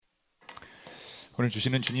오늘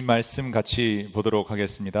주시는 주님 말씀 같이 보도록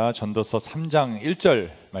하겠습니다. 전도서 3장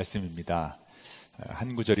 1절 말씀입니다.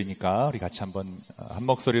 한 구절이니까 우리 같이 한번 한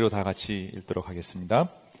목소리로 다 같이 읽도록 하겠습니다.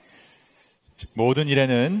 모든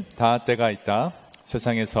일에는 다 때가 있다.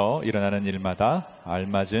 세상에서 일어나는 일마다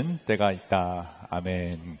알맞은 때가 있다.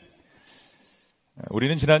 아멘.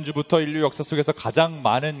 우리는 지난주부터 인류 역사 속에서 가장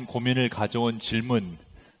많은 고민을 가져온 질문을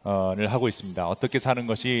하고 있습니다. 어떻게 사는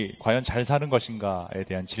것이 과연 잘 사는 것인가에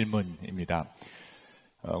대한 질문입니다.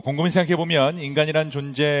 곰곰이 생각해보면 인간이란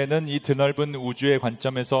존재는 이 드넓은 우주의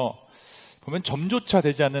관점에서 보면 점조차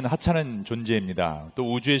되지 않는 하찮은 존재입니다.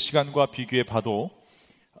 또 우주의 시간과 비교해 봐도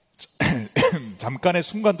잠깐의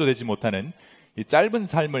순간도 되지 못하는 이 짧은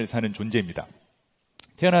삶을 사는 존재입니다.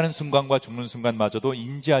 태어나는 순간과 죽는 순간마저도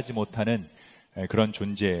인지하지 못하는 그런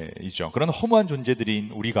존재이죠. 그런 허무한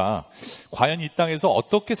존재들인 우리가 과연 이 땅에서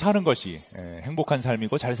어떻게 사는 것이 행복한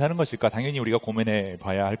삶이고 잘 사는 것일까? 당연히 우리가 고민해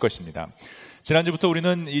봐야 할 것입니다. 지난주부터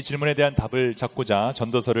우리는 이 질문에 대한 답을 찾고자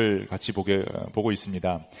전도서를 같이 보고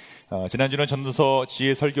있습니다. 지난주는 전도서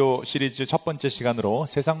지혜 설교 시리즈 첫 번째 시간으로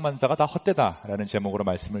세상 만사가 다 헛되다라는 제목으로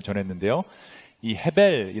말씀을 전했는데요. 이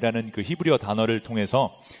헤벨이라는 그 히브리어 단어를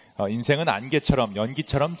통해서 인생은 안개처럼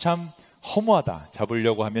연기처럼 참 허무하다,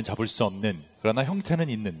 잡으려고 하면 잡을 수 없는, 그러나 형태는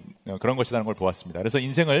있는 그런 것이라는 걸 보았습니다. 그래서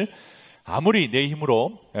인생을 아무리 내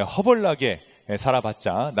힘으로 허벌나게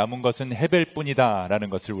살아봤자 남은 것은 헤벨뿐이다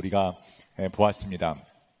라는 것을 우리가 보았습니다.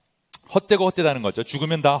 헛되고 헛되다는 거죠.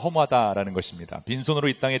 죽으면 다 허무하다라는 것입니다. 빈손으로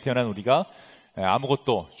이 땅에 태어난 우리가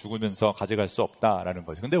아무것도 죽으면서 가져갈 수 없다라는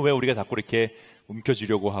거죠. 근데 왜 우리가 자꾸 이렇게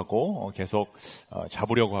움켜쥐려고 하고 계속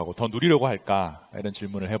잡으려고 하고 더 누리려고 할까? 이런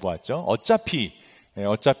질문을 해보았죠. 어차피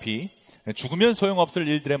죽으면 소용없을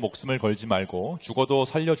일들에 목숨을 걸지 말고 죽어도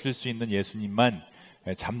살려줄 수 있는 예수님만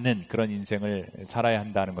잡는 그런 인생을 살아야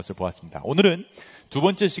한다는 것을 보았습니다. 오늘은 두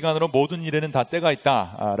번째 시간으로 모든 일에는 다 때가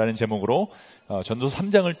있다라는 제목으로 전도서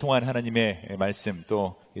 3장을 통한 하나님의 말씀,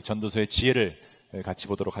 또 전도서의 지혜를 같이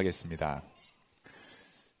보도록 하겠습니다.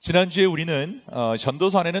 지난주에 우리는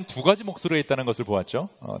전도서 안에는 두 가지 목소리가 있다는 것을 보았죠.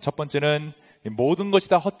 첫 번째는 모든 것이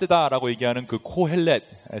다 헛되다라고 얘기하는 그 코헬렛의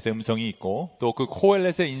음성이 있고, 또 그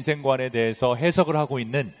코헬렛의 인생관에 대해서 해석을 하고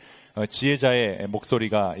있는 지혜자의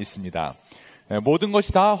목소리가 있습니다. 모든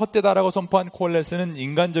것이 다 헛되다라고 선포한 코헬렛은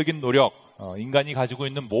인간적인 노력, 인간이 가지고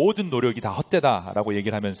있는 모든 노력이 다 헛되다라고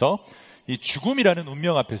얘기를 하면서 이 죽음이라는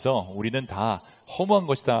운명 앞에서 우리는 다 허무한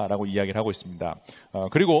것이다 라고 이야기를 하고 있습니다.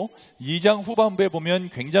 그리고 2장 후반부에 보면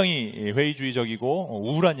굉장히 회의주의적이고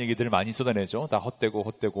우울한 얘기들을 많이 쏟아내죠. 다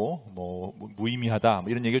헛되고 뭐 무의미하다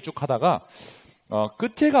이런 얘기를 쭉 하다가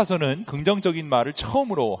끝에 가서는 긍정적인 말을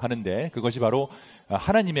처음으로 하는데, 그것이 바로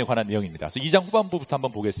하나님에 관한 내용입니다. 그래서 2장 후반부부터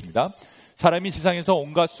한번 보겠습니다. 사람이 세상에서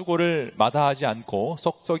온갖 수고를 마다하지 않고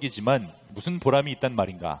썩썩이지만 무슨 보람이 있단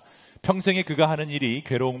말인가? 평생에 그가 하는 일이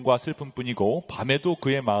괴로움과 슬픔뿐이고 밤에도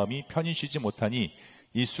그의 마음이 편히 쉬지 못하니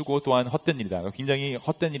이 수고 또한 헛된 일이다. 굉장히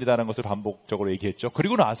헛된 일이다라는 것을 반복적으로 얘기했죠.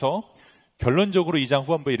 그리고 나서 결론적으로 2장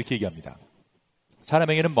후반부에 이렇게 얘기합니다.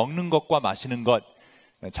 사람에게는 먹는 것과 마시는 것,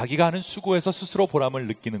 자기가 하는 수고에서 스스로 보람을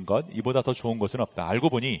느끼는 것, 이보다 더 좋은 것은 없다. 알고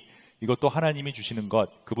보니 이것도 하나님이 주시는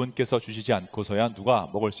것, 그분께서 주시지 않고서야 누가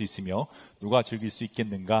먹을 수 있으며 누가 즐길 수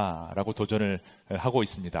있겠는가라고 도전을 하고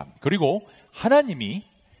있습니다. 그리고 하나님이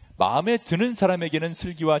마음에 드는 사람에게는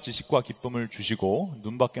슬기와 지식과 기쁨을 주시고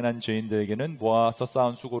눈밖에 난 죄인들에게는 모아서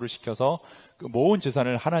쌓은 수고를 시켜서 그 모은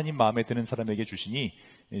재산을 하나님 마음에 드는 사람에게 주시니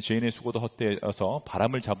죄인의 수고도 헛되어서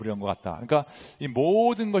바람을 잡으려는 것 같다. 그러니까 이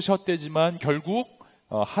모든 것이 헛되지만 결국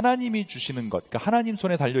하나님이 주시는 것, 그러니까 하나님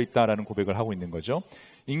손에 달려있다라는 고백을 하고 있는 거죠.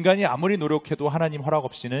 인간이 아무리 노력해도 하나님 허락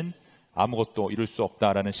없이는 아무것도 이룰 수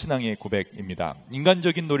없다라는 신앙의 고백입니다.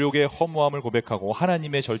 인간적인 노력의 허무함을 고백하고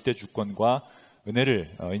하나님의 절대 주권과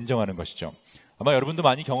은혜를 인정하는 것이죠. 아마 여러분도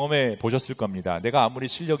많이 경험해 보셨을 겁니다. 내가 아무리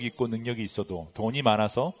실력이 있고 능력이 있어도, 돈이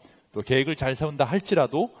많아서 또 계획을 잘 세운다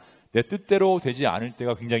할지라도 내 뜻대로 되지 않을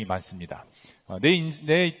때가 굉장히 많습니다.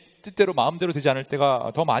 내 뜻대로 마음대로 되지 않을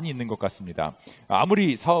때가 더 많이 있는 것 같습니다.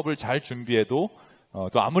 아무리 사업을 잘 준비해도,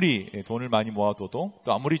 또 아무리 돈을 많이 모아둬도,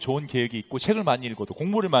 또 아무리 좋은 계획이 있고 책을 많이 읽어도,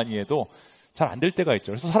 공부를 많이 해도 잘 안 될 때가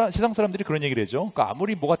있죠. 그래서 세상 사람들이 그런 얘기를 하죠. 그러니까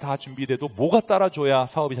아무리 뭐가 다 준비돼도 뭐가 따라줘야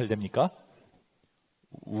사업이 잘 됩니까?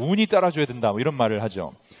 운이 따라줘야 된다, 뭐 이런 말을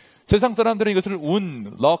하죠. 세상 사람들은 이것을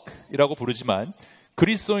운, 럭이라고 부르지만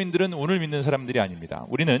그리스도인들은 운을 믿는 사람들이 아닙니다.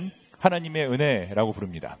 우리는 하나님의 은혜라고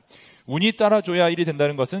부릅니다. 운이 따라줘야 일이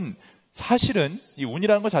된다는 것은 사실은 이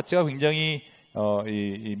운이라는 것 자체가 굉장히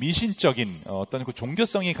이 미신적인 어떤 그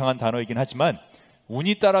종교성이 강한 단어이긴 하지만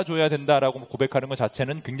운이 따라줘야 된다라고 고백하는 것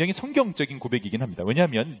자체는 굉장히 성경적인 고백이긴 합니다.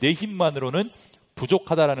 왜냐하면 내 힘만으로는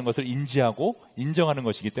부족하다라는 것을 인지하고 인정하는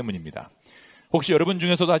것이기 때문입니다. 혹시 여러분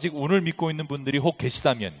중에서도 아직 운을 믿고 있는 분들이 혹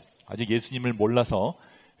계시다면 아직 예수님을 몰라서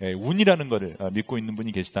운이라는 것을 믿고 있는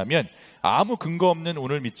분이 계시다면 아무 근거 없는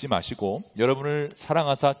운을 믿지 마시고 여러분을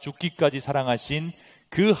사랑하사 죽기까지 사랑하신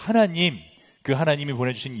그 하나님이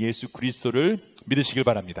보내주신 예수 그리스도를 믿으시길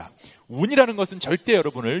바랍니다. 운이라는 것은 절대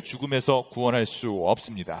여러분을 죽음에서 구원할 수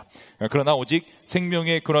없습니다. 그러나 오직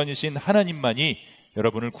생명의 근원이신 하나님만이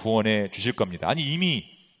여러분을 구원해 주실 겁니다. 아니, 이미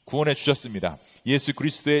구원해 주셨습니다. 예수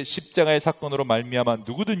그리스도의 십자가의 사건으로 말미암아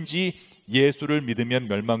누구든지 예수를 믿으면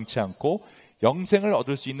멸망치 않고 영생을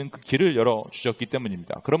얻을 수 있는 그 길을 열어주셨기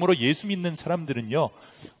때문입니다. 그러므로 예수 믿는 사람들은요,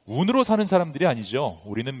 운으로 사는 사람들이 아니죠.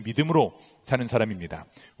 우리는 믿음으로 사는 사람입니다.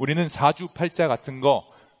 우리는 사주팔자 같은 거,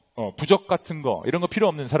 부적 같은 거, 이런 거 필요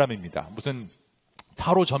없는 사람입니다. 무슨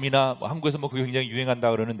타로점이나 한국에서 그게 굉장히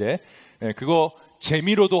유행한다 그러는데 그거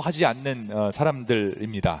재미로도 하지 않는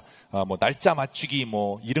사람들입니다. 날짜 맞추기,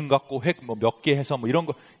 이름 갖고 획 몇 개 해서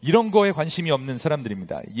이런 거에 관심이 없는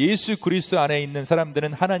사람들입니다. 예수 그리스도 안에 있는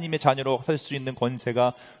사람들은 하나님의 자녀로 살 수 있는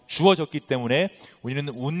권세가 주어졌기 때문에 우리는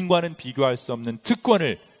운과는 비교할 수 없는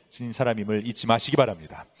특권을 지닌 사람임을 잊지 마시기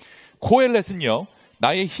바랍니다. 코엘렛은요,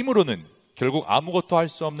 나의 힘으로는 결국 아무것도 할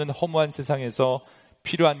수 없는 허무한 세상에서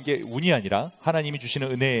필요한 게 운이 아니라 하나님이 주시는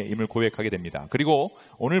은혜임을 고백하게 됩니다. 그리고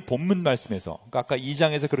오늘 본문 말씀에서, 그러니까 아까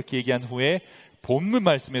 2장에서 그렇게 얘기한 후에 본문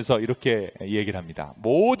말씀에서 이렇게 얘기를 합니다.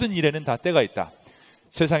 모든 일에는 다 때가 있다.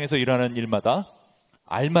 세상에서 일어나는 일마다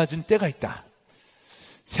알맞은 때가 있다.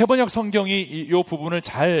 세번역 성경이 이 부분을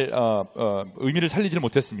잘 의미를 살리지를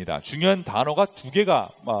못했습니다. 중요한 단어가 두 개가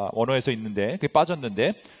원어에서 있는데 그게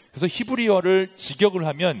빠졌는데, 그래서 히브리어를 직역을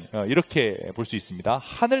하면 이렇게 볼 수 있습니다.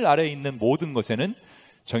 하늘 아래에 있는 모든 것에는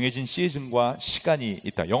정해진 시즌과 시간이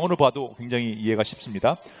있다. 영어로 봐도 굉장히 이해가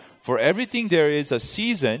쉽습니다. For everything there is a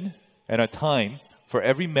season and a time for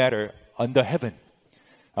every matter under heaven.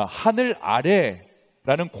 하늘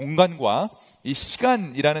아래라는 공간과 이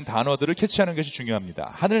시간이라는 단어들을 캐치하는 것이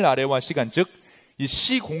중요합니다. 하늘 아래와 시간, 즉 이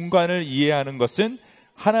시공간을 이해하는 것은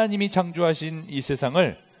하나님이 창조하신 이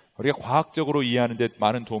세상을 우리가 과학적으로 이해하는 데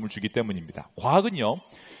많은 도움을 주기 때문입니다. 과학은요,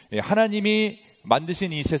 하나님이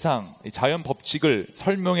만드신 이 세상, 자연 법칙을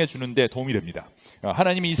설명해 주는데 도움이 됩니다.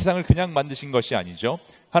 하나님이 이 세상을 그냥 만드신 것이 아니죠.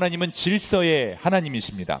 하나님은 질서의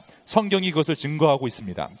하나님이십니다. 성경이 그것을 증거하고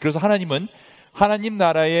있습니다. 그래서 하나님은 하나님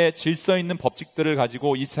나라의 질서 있는 법칙들을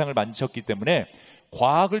가지고 이 세상을 만드셨기 때문에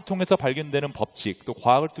과학을 통해서 발견되는 법칙, 또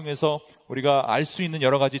과학을 통해서 우리가 알 수 있는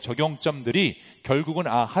여러 가지 적용점들이 결국은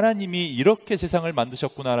하나님이 이렇게 세상을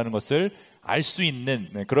만드셨구나라는 것을 알 수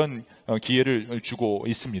있는 그런 기회를 주고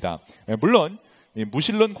있습니다. 물론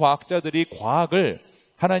무신론 과학자들이 과학을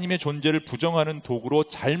하나님의 존재를 부정하는 도구로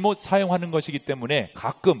잘못 사용하는 것이기 때문에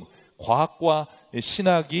가끔 과학과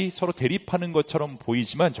신학이 서로 대립하는 것처럼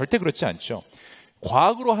보이지만 절대 그렇지 않죠.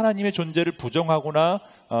 과학으로 하나님의 존재를 부정하거나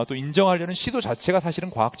또 인정하려는 시도 자체가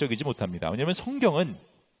사실은 과학적이지 못합니다. 왜냐하면 성경은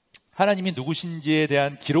하나님이 누구신지에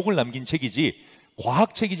대한 기록을 남긴 책이지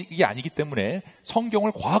과학책이 아니기 때문에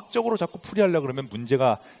성경을 과학적으로 자꾸 풀이하려고 그러면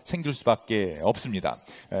문제가 생길 수밖에 없습니다.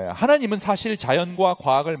 하나님은 사실 자연과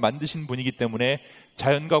과학을 만드신 분이기 때문에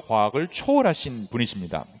자연과 과학을 초월하신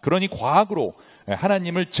분이십니다. 그러니 과학으로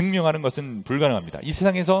하나님을 증명하는 것은 불가능합니다. 이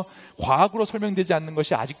세상에서 과학으로 설명되지 않는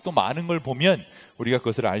것이 아직도 많은 걸 보면 우리가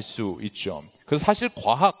그것을 알 수 있죠. 그래서 사실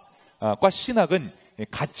과학과 신학은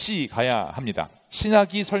같이 가야 합니다.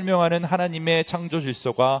 신학이 설명하는 하나님의 창조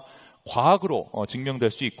질서가 과학으로 증명될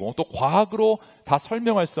수 있고, 또 과학으로 다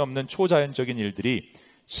설명할 수 없는 초자연적인 일들이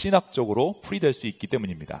신학적으로 풀이될 수 있기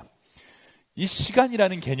때문입니다. 이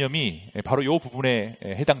시간이라는 개념이 바로 이 부분에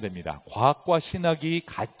해당됩니다. 과학과 신학이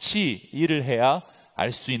같이 일을 해야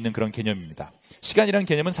알 수 있는 그런 개념입니다. 시간이라는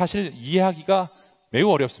개념은 사실 이해하기가 매우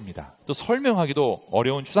어렵습니다. 또 설명하기도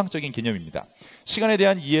어려운 추상적인 개념입니다. 시간에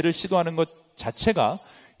대한 이해를 시도하는 것 자체가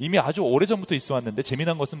이미 아주 오래전부터 있어 왔는데,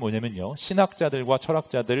 재미난 것은 뭐냐면요, 신학자들과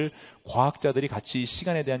철학자들, 과학자들이 같이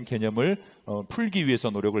시간에 대한 개념을 풀기 위해서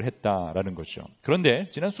노력을 했다라는 거죠. 그런데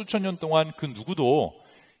지난 수천 년 동안 그 누구도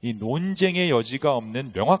이 논쟁의 여지가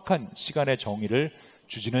없는 명확한 시간의 정의를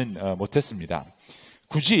주지는 못했습니다.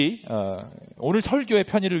 굳이 오늘 설교의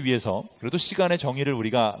편의를 위해서 그래도 시간의 정의를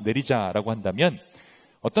우리가 내리자라고 한다면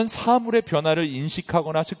어떤 사물의 변화를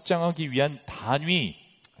인식하거나 측정하기 위한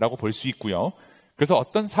단위라고 볼 수 있고요. 그래서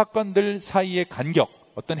어떤 사건들 사이의 간격,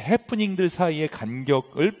 어떤 해프닝들 사이의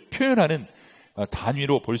간격을 표현하는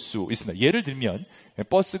단위로 볼 수 있습니다. 예를 들면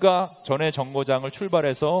버스가 전에 정거장을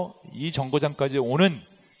출발해서 이 정거장까지 오는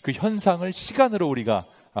그 현상을 시간으로 우리가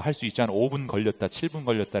할 수 있죠. 한 5분 걸렸다, 7분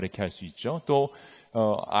걸렸다 이렇게 할 수 있죠. 또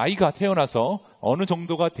아이가 태어나서 어느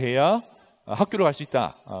정도가 돼야 학교를 갈 수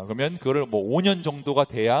있다. 그러면 그거를 5년 정도가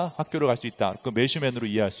돼야 학교를 갈 수 있다. 그 메슈맨으로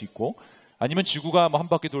이해할 수 있고, 아니면 지구가 한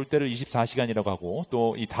바퀴 돌 때를 24시간이라고 하고,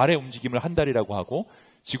 또 이 달의 움직임을 한 달이라고 하고,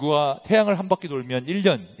 지구와 태양을 한 바퀴 돌면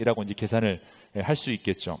 1년이라고 이제 계산을 할 수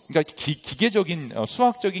있겠죠. 그러니까 기계적인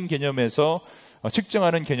수학적인 개념에서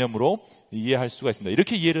측정하는 개념으로 이해할 수가 있습니다.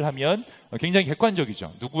 이렇게 이해를 하면 굉장히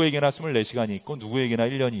객관적이죠. 누구에게나 24시간이 있고 누구에게나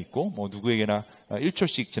 1년이 있고 뭐 누구에게나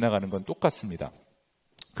 1초씩 지나가는 건 똑같습니다.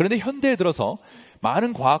 그런데 현대에 들어서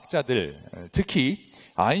많은 과학자들, 특히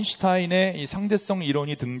아인슈타인의 이 상대성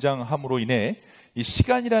이론이 등장함으로 인해 이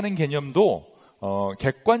시간이라는 개념도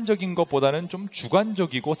객관적인 것보다는 좀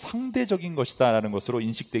주관적이고 상대적인 것이다라는 것으로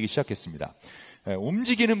인식되기 시작했습니다.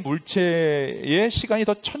 움직이는 물체의 시간이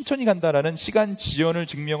더 천천히 간다라는 시간 지연을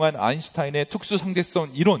증명한 아인슈타인의 특수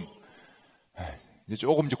상대성 이론, 이제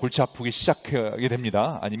조금 골치 아프기 시작하게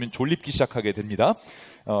됩니다. 아니면 졸립기 시작하게 됩니다.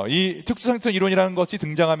 이 특수 상대성 이론이라는 것이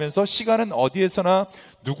등장하면서 시간은 어디에서나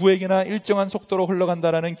누구에게나 일정한 속도로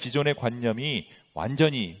흘러간다라는 기존의 관념이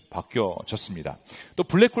완전히 바뀌어졌습니다. 또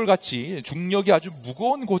블랙홀 같이 중력이 아주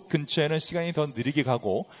무거운 곳 근처에는 시간이 더 느리게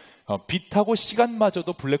가고 빛하고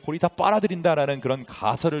시간마저도 블랙홀이 다 빨아들인다라는 그런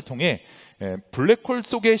가설을 통해 블랙홀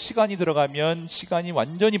속에 시간이 들어가면 시간이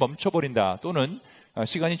완전히 멈춰버린다, 또는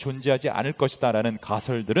시간이 존재하지 않을 것이다 라는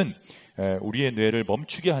가설들은 우리의 뇌를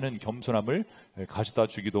멈추게 하는 겸손함을 가져다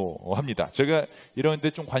주기도 합니다. 제가 이런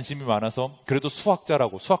데 좀 관심이 많아서 그래도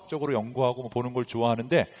수학자라고 수학적으로 연구하고 보는 걸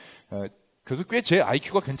좋아하는데, 그래서 꽤 제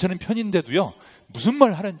IQ가 괜찮은 편인데도요, 무슨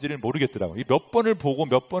말 하는지를 모르겠더라고요. 몇 번을 보고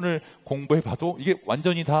몇 번을 공부해봐도 이게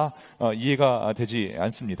완전히 다 이해가 되지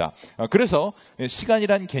않습니다. 그래서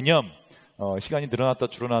시간이란 개념, 시간이 늘어났다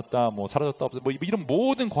줄어났다 뭐 사라졌다 없었다 뭐 이런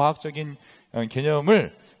모든 과학적인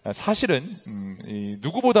개념을 사실은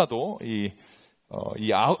누구보다도 이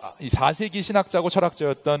 4세기 신학자고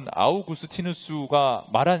철학자였던 아우구스티누스가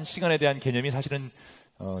말한 시간에 대한 개념이 사실은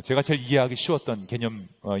제가 제일 이해하기 쉬웠던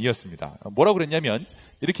개념이었습니다. 뭐라고 그랬냐면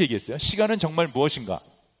이렇게 얘기했어요. 시간은 정말 무엇인가?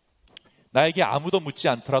 나에게 아무도 묻지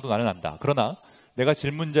않더라도 나는 안다. 그러나 내가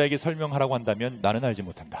질문자에게 설명하라고 한다면 나는 알지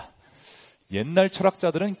못한다. 옛날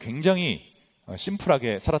철학자들은 굉장히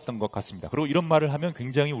심플하게 살았던 것 같습니다. 그리고 이런 말을 하면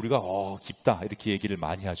굉장히 우리가 깊다 이렇게 얘기를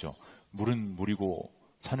많이 하죠. 물은 물이고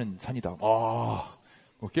산은 산이다.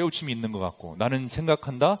 뭐 깨우침이 있는 것 같고, 나는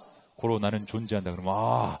생각한다. 고로 나는 존재한다.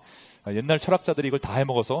 그러면 옛날 철학자들이 이걸 다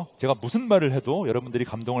해먹어서 제가 무슨 말을 해도 여러분들이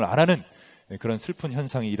감동을 안 하는 그런 슬픈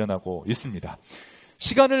현상이 일어나고 있습니다.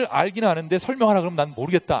 시간을 알긴 아는데 설명하라 그러면 난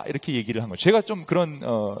모르겠다 이렇게 얘기를 한 거예요. 제가 좀 그런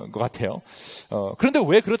것 같아요. 그런데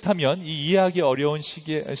왜 그렇다면 이 이해하기 어려운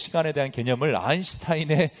시간에 대한 개념을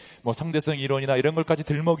아인슈타인의 뭐 상대성 이론이나 이런 것까지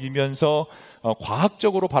들먹이면서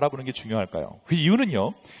과학적으로 바라보는 게 중요할까요? 그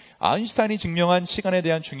이유는요, 아인슈타인이 증명한 시간에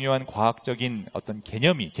대한 중요한 과학적인 어떤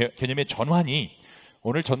개념의 전환이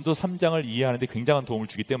오늘 전도 3장을 이해하는 데 굉장한 도움을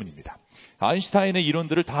주기 때문입니다. 아인슈타인의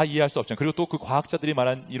이론들을 다 이해할 수 없잖아요. 그리고 또 그 과학자들이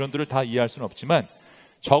말한 이론들을 다 이해할 수는 없지만,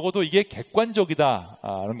 적어도 이게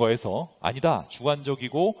객관적이다라는 거에서 아니다,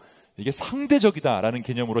 주관적이고 이게 상대적이다라는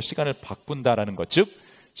개념으로 시간을 바꾼다라는 것, 즉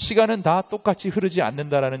시간은 다 똑같이 흐르지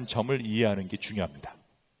않는다라는 점을 이해하는 게 중요합니다.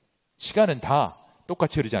 시간은 다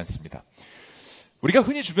똑같이 흐르지 않습니다. 우리가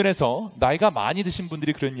흔히 주변에서 나이가 많이 드신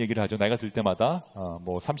분들이 그런 얘기를 하죠. 나이가 들 때마다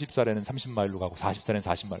뭐 30살에는 30마일로 가고 40살에는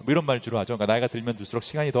 40마일 뭐 이런 말 주로 하죠. 그러니까 나이가 들면 들수록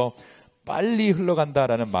시간이 더 빨리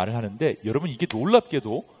흘러간다라는 말을 하는데, 여러분 이게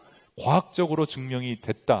놀랍게도 과학적으로 증명이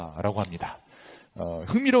됐다라고 합니다.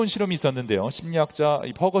 흥미로운 실험이 있었는데요. 심리학자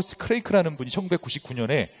퍼거스 크레이크라는 분이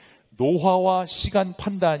 1999년에 노화와 시간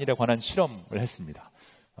판단이에 관한 실험을 했습니다.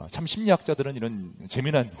 참 심리학자들은 이런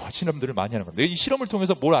재미난 실험들을 많이 하는 건데, 이 실험을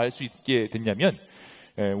통해서 뭘 알 수 있게 됐냐면,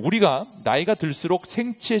 우리가 나이가 들수록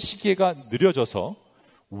생체 시계가 느려져서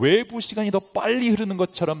외부 시간이 더 빨리 흐르는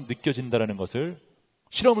것처럼 느껴진다는 것을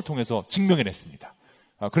실험을 통해서 증명해냈습니다.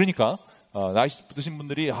 그러니까 나이 드신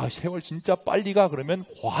분들이 세월 진짜 빨리 가 그러면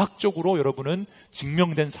과학적으로 여러분은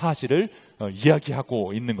증명된 사실을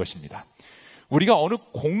이야기하고 있는 것입니다. 우리가 어느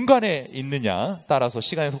공간에 있느냐 따라서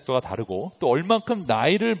시간의 속도가 다르고, 또 얼만큼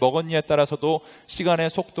나이를 먹었냐에 따라서도 시간의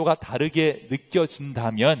속도가 다르게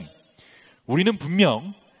느껴진다면, 우리는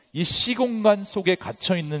분명 이 시공간 속에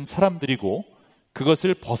갇혀있는 사람들이고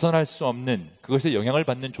그것을 벗어날 수 없는, 그것에 영향을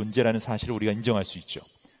받는 존재라는 사실을 우리가 인정할 수 있죠.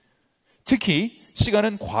 특히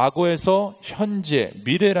시간은 과거에서 현재,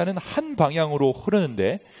 미래라는 한 방향으로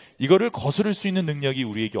흐르는데 이거를 거스를 수 있는 능력이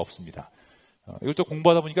우리에게 없습니다. 이걸 또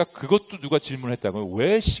공부하다 보니까 그것도 누가 질문을 했다고요.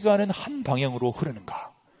 왜 시간은 한 방향으로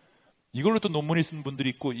흐르는가? 이걸로 또 논문을 쓴 분들이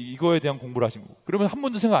있고, 이거에 대한 공부를 하신 거고. 그러면 한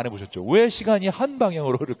번도 생각 안 해보셨죠? 왜 시간이 한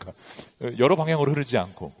방향으로 흐를까? 여러 방향으로 흐르지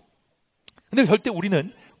않고. 근데 절대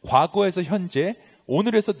우리는 과거에서 현재,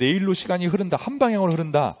 오늘에서 내일로 시간이 흐른다, 한 방향으로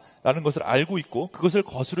흐른다라는 것을 알고 있고, 그것을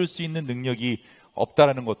거스를 수 있는 능력이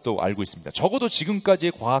없다라는 것도 알고 있습니다. 적어도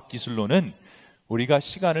지금까지의 과학 기술로는 우리가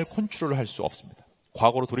시간을 컨트롤할 수 없습니다.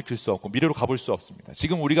 과거로 돌이킬 수 없고 미래로 가볼 수 없습니다.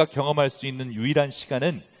 지금 우리가 경험할 수 있는 유일한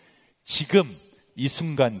시간은 지금 이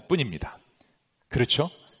순간뿐입니다. 그렇죠?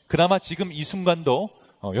 그나마 지금 이 순간도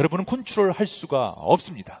여러분은 컨트롤할 수가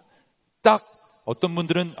없습니다. 딱 어떤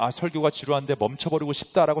분들은 설교가 지루한데 멈춰버리고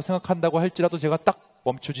싶다라고 생각한다고 할지라도 제가 딱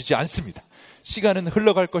멈춰지지 않습니다. 시간은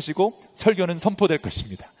흘러갈 것이고 설교는 선포될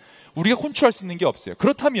것입니다. 우리가 컨트롤할 수 있는 게 없어요.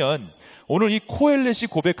 그렇다면 오늘 이 코엘렛이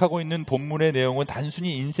고백하고 있는 본문의 내용은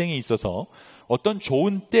단순히 인생에 있어서 어떤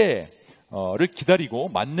좋은 때를 기다리고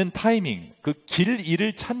맞는 타이밍, 그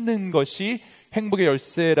길이를 찾는 것이 행복의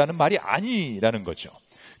열쇠라는 말이 아니라는 거죠.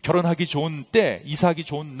 결혼하기 좋은 때, 이사하기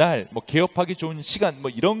좋은 날, 개업하기 좋은 시간,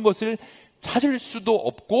 이런 것을 찾을 수도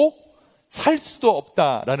없고 살 수도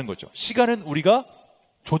없다라는 거죠. 시간은 우리가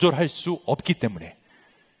조절할 수 없기 때문에.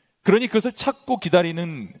 그러니 그것을 찾고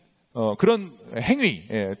기다리는 그런 행위,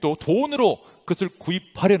 또 돈으로 그것을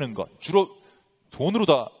구입하려는 것, 주로 돈으로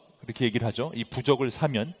다 그렇게 얘기를 하죠. 이 부적을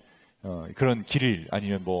사면 그런 길일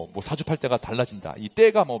아니면 사주팔자가 달라진다, 이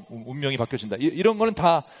때가 운명이 바뀌어진다, 이런 거는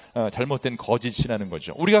다 잘못된 거짓이라는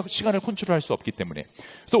거죠. 우리가 시간을 컨트롤할 수 없기 때문에.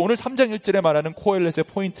 그래서 오늘 3장 1절에 말하는 코엘렛의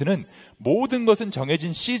포인트는 모든 것은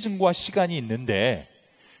정해진 시즌과 시간이 있는데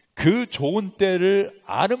그 좋은 때를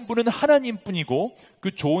아는 분은 하나님뿐이고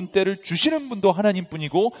그 좋은 때를 주시는 분도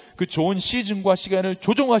하나님뿐이고 그 좋은 시즌과 시간을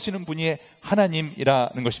조종하시는 분이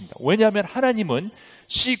하나님이라는 것입니다. 왜냐하면 하나님은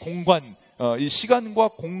이 시간과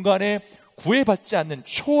공간에 구애받지 않는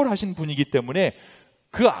초월하신 분이기 때문에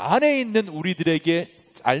그 안에 있는 우리들에게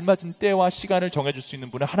알맞은 때와 시간을 정해줄 수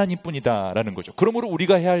있는 분은 하나님뿐이다라는 거죠. 그러므로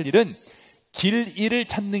우리가 해야 할 일은 길이를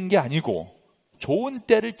찾는 게 아니고 좋은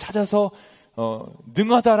때를 찾아서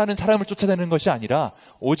능하다라는 사람을 쫓아내는 것이 아니라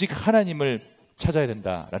오직 하나님을 찾아야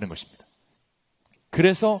된다라는 것입니다.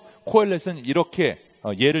 그래서 코엘렛은 이렇게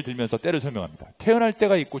예를 들면서 때를 설명합니다. 태어날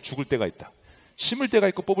때가 있고 죽을 때가 있다. 심을 때가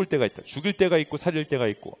있고 뽑을 때가 있다. 죽일 때가 있고 살릴 때가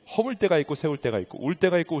있고 허물 때가 있고 세울 때가 있고 울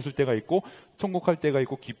때가 있고 웃을 때가 있고 통곡할 때가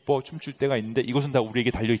있고 기뻐 춤출 때가 있는데 이것은 다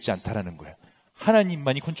우리에게 달려있지 않다라는 거예요.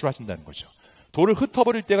 하나님만이 컨트롤하신다는 거죠. 돌을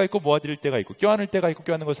흩어버릴 때가 있고 모아드릴 때가 있고 껴안을 때가 있고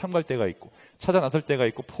껴안는 걸 삼갈 때가 있고 찾아 나설 때가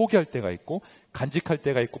있고 포기할 때가 있고 간직할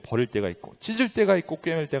때가 있고 버릴 때가 있고 찢을 때가 있고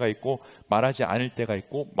꿰맬 때가 있고 말하지 않을 때가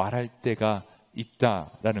있고 말할 때가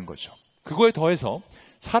있다라는 거죠. 그거에 더해서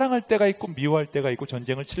사랑할 때가 있고 미워할 때가 있고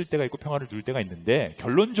전쟁을 치를 때가 있고 평화를 누릴 때가 있는데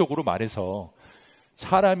결론적으로 말해서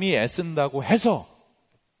사람이 애쓴다고 해서,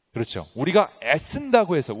 그렇죠, 우리가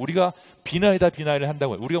애쓴다고 해서, 우리가 비나이다 비나이를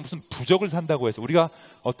한다고 해서, 우리가 무슨 부적을 산다고 해서, 우리가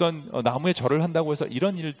어떤 나무에 절을 한다고 해서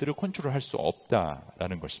이런 일들을 컨트롤할 수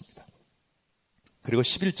없다라는 것입니다. 그리고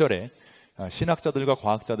 11절에 신학자들과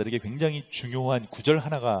과학자들에게 굉장히 중요한 구절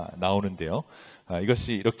하나가 나오는데요,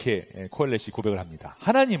 이것이 이렇게 코엘렛이 고백을 합니다.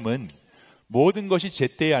 하나님은 모든 것이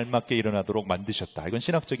제때에 알맞게 일어나도록 만드셨다. 이건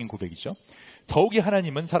신학적인 고백이죠. 더욱이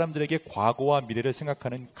하나님은 사람들에게 과거와 미래를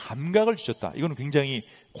생각하는 감각을 주셨다. 이건 굉장히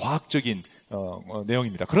과학적인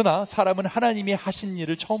내용입니다. 그러나 사람은 하나님이 하신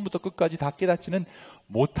일을 처음부터 끝까지 다 깨닫지는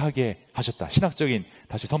못하게 하셨다. 신학적인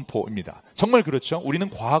다시 선포입니다. 정말 그렇죠. 우리는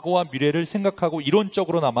과거와 미래를 생각하고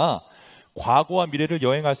이론적으로나마 과거와 미래를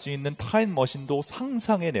여행할 수 있는 타임머신도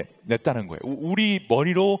상상해 냈다는 거예요. 우리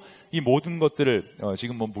머리로 이 모든 것들을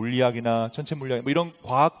지금 물리학이나 천체 물리학 이런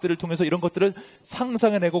과학들을 통해서 이런 것들을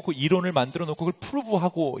상상해내고 그 이론을 만들어 놓고 그걸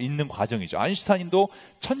프루브하고 있는 과정이죠. 아인슈타인도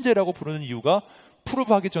천재라고 부르는 이유가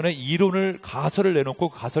프루브하기 전에 이론을 가설을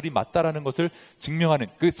내놓고 그 가설이 맞다라는 것을 증명하는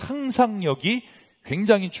그 상상력이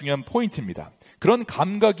굉장히 중요한 포인트입니다. 그런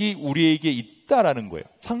감각이 우리에게 있다라는 거예요.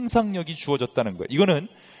 상상력이 주어졌다는 거예요. 이거는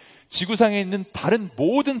지구상에 있는 다른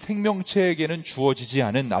모든 생명체에게는 주어지지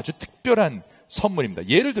않은 아주 특별한 선물입니다.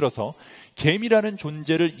 예를 들어서 개미라는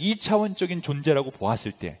존재를 2차원적인 존재라고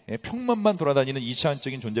보았을 때, 평면만 돌아다니는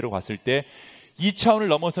 2차원적인 존재라고 봤을 때 2차원을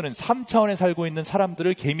넘어서는 3차원에 살고 있는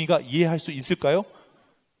사람들을 개미가 이해할 수 있을까요?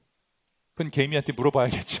 그건 개미한테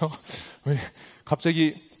물어봐야겠죠.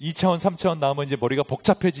 갑자기 2차원, 3차원 나오면 이제 머리가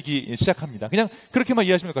복잡해지기 시작합니다. 그냥 그렇게만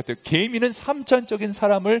이해하시면 될 것 같아요. 개미는 3차원적인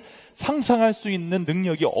사람을 상상할 수 있는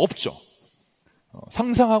능력이 없죠.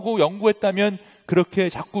 상상하고 연구했다면 그렇게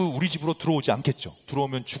자꾸 우리 집으로 들어오지 않겠죠.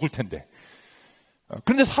 들어오면 죽을 텐데.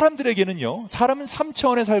 그런데 사람들에게는요, 사람은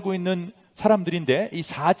 3차원에 살고 있는 사람들인데 이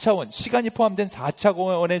 4차원, 시간이 포함된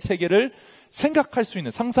 4차원의 세계를 생각할 수 있는,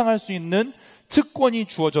 상상할 수 있는 특권이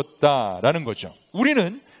주어졌다라는 거죠.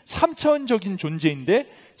 우리는 3차원적인 존재인데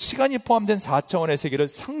시간이 포함된 4차원의 세계를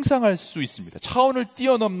상상할 수 있습니다. 차원을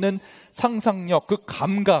뛰어넘는 상상력, 그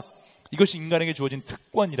감각, 이것이 인간에게 주어진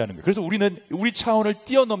특권이라는 거예요. 그래서 우리는 우리 차원을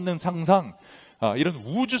뛰어넘는 상상, 이런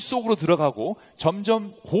우주 속으로 들어가고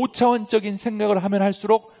점점 고차원적인 생각을 하면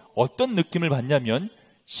할수록 어떤 느낌을 받냐면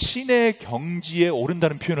신의 경지에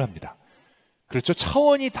오른다는 표현을 합니다. 그렇죠.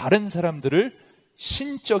 차원이 다른 사람들을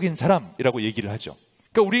신적인 사람이라고 얘기를 하죠.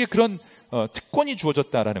 그러니까 우리에게 그런 특권이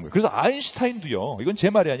주어졌다라는 거예요. 그래서 아인슈타인도요, 이건 제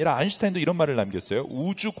말이 아니라 아인슈타인도 이런 말을 남겼어요.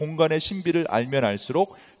 우주 공간의 신비를 알면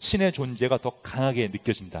알수록 신의 존재가 더 강하게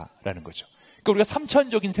느껴진다라는 거죠. 그러니까 우리가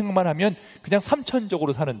삼천적인 생각만 하면 그냥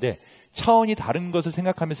삼천적으로 사는데, 차원이 다른 것을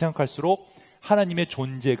생각하면 생각할수록 하나님의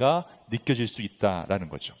존재가 느껴질 수 있다라는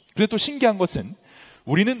거죠. 그런데 또 신기한 것은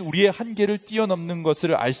우리는 우리의 한계를 뛰어넘는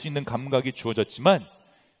것을 알 수 있는 감각이 주어졌지만,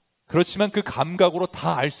 그렇지만 그 감각으로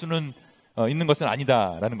다 알 수는 있는 것은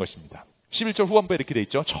아니다라는 것입니다. 11절 후반부에 이렇게 돼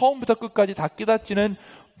있죠. 처음부터 끝까지 다 깨닫지는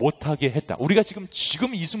못하게 했다. 우리가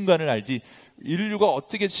지금 이 순간을 알지, 인류가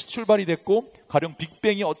어떻게 출발이 됐고, 가령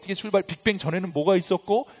빅뱅이 어떻게 빅뱅 전에는 뭐가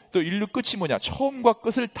있었고, 또 인류 끝이 뭐냐, 처음과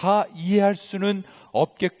끝을 다 이해할 수는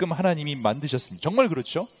없게끔 하나님이 만드셨습니다. 정말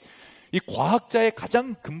그렇죠? 이 과학자의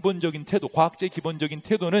가장 근본적인 태도, 과학자의 기본적인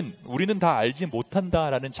태도는 우리는 다 알지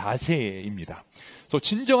못한다라는 자세입니다. 그래서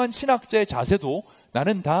진정한 신학자의 자세도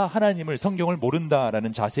나는 다 하나님을, 성경을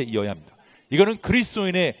모른다라는 자세이어야 합니다. 이거는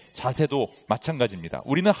그리스도인의 자세도 마찬가지입니다.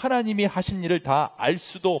 우리는 하나님이 하신 일을 다 알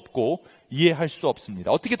수도 없고 이해할 수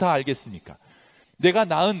없습니다. 어떻게 다 알겠습니까? 내가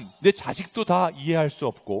낳은 내 자식도 다 이해할 수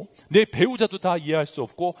없고, 내 배우자도 다 이해할 수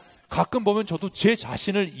없고, 가끔 보면 저도 제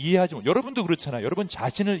자신을 이해하지 못, 여러분도 그렇잖아요. 여러분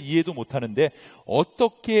자신을 이해도 못하는데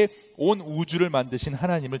어떻게 온 우주를 만드신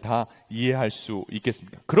하나님을 다 이해할 수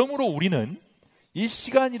있겠습니까? 그러므로 우리는 이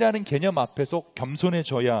시간이라는 개념 앞에서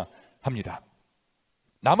겸손해져야 합니다.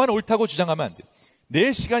 나만 옳다고 주장하면 안 돼요.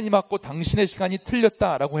 내 시간이 맞고 당신의 시간이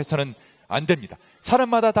틀렸다라고 해서는 안 됩니다.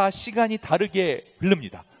 사람마다 다 시간이 다르게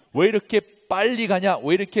흐릅니다. 왜 이렇게 빨리 가냐,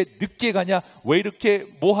 왜 이렇게 늦게 가냐, 왜 이렇게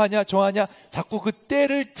뭐 하냐 저 하냐, 자꾸 그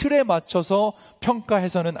때를 틀에 맞춰서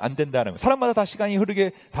평가해서는 안 된다는 거예요. 사람마다 다 시간이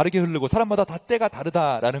다르게 흐르고 사람마다 다 때가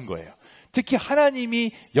다르다라는 거예요. 특히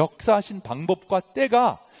하나님이 역사하신 방법과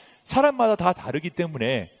때가 사람마다 다 다르기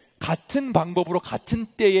때문에 같은 방법으로 같은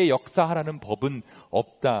때에 역사하라는 법은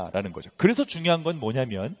없다라는 거죠. 그래서 중요한 건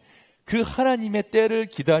뭐냐면 그 하나님의 때를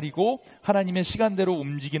기다리고 하나님의 시간대로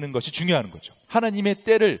움직이는 것이 중요한 거죠. 하나님의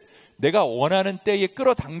때를 내가 원하는 때에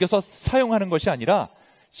끌어당겨서 사용하는 것이 아니라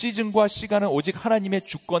시즌과 시간은 오직 하나님의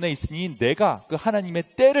주권에 있으니 내가 그 하나님의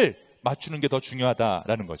때를 맞추는 게 더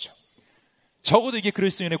중요하다라는 거죠. 적어도 이게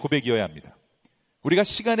그리스도인의 고백이어야 합니다. 우리가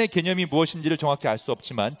시간의 개념이 무엇인지를 정확히 알 수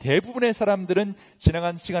없지만 대부분의 사람들은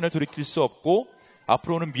지나간 시간을 돌이킬 수 없고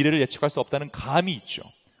앞으로는 미래를 예측할 수 없다는 감이 있죠.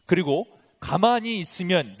 그리고 가만히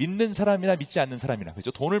있으면 믿는 사람이나 믿지 않는 사람이나,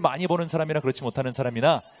 그렇죠? 돈을 많이 버는 사람이나 그렇지 못하는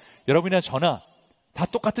사람이나 여러분이나 저나 다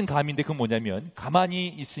똑같은 감인데, 그건 뭐냐면 가만히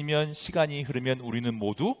있으면 시간이 흐르면 우리는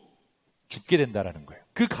모두 죽게 된다라는 거예요.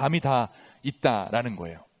 그 감이 다 있다라는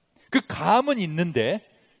거예요. 그 감은 있는데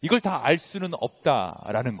이걸 다 알 수는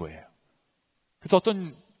없다라는 거예요. 그래서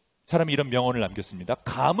어떤 사람이 이런 명언을 남겼습니다.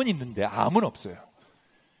 감은 있는데 암은 없어요.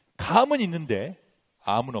 감은 있는데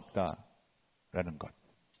암은 없다라는 것.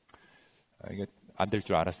 이게 안 될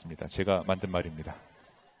줄 알았습니다. 제가 만든 말입니다.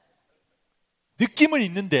 느낌은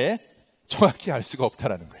있는데 정확히 알 수가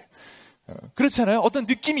없다라는 거예요. 그렇잖아요. 어떤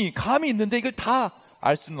느낌이, 감이 있는데 이걸 다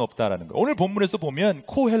알 수는 없다라는 거예요. 오늘 본문에서 보면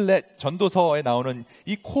코헬렛, 전도서에 나오는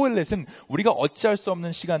이 코헬렛은 우리가 어찌할 수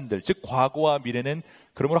없는 시간들, 즉 과거와 미래는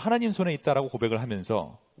그러므로 하나님 손에 있다라고 고백을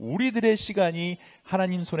하면서 우리들의 시간이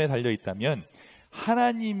하나님 손에 달려있다면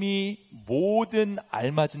하나님이 모든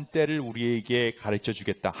알맞은 때를 우리에게 가르쳐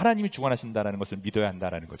주겠다, 하나님이 주관하신다는 것을 믿어야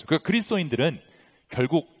한다는 거죠. 그러니까 그리스도인들은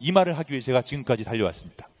결국 이 말을 하기 위해 제가 지금까지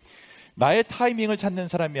달려왔습니다. 나의 타이밍을 찾는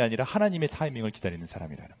사람이 아니라 하나님의 타이밍을 기다리는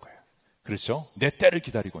사람이라는 거예요. 그렇죠? 내 때를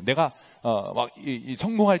기다리고 내가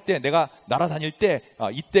성공할 때, 내가 날아다닐 때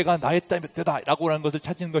이때가 나의 때다라고 하는 것을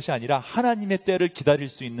찾는 것이 아니라 하나님의 때를 기다릴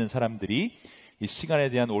수 있는 사람들이 이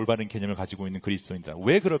시간에 대한 올바른 개념을 가지고 있는 그리스도인들.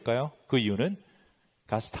 왜 그럴까요? 그 이유는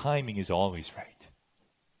God's timing is always right.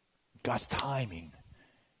 God's timing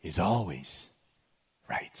is always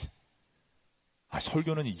right.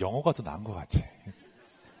 설교는 영어가 더 나은 것 같아.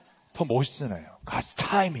 더 멋있잖아요. God's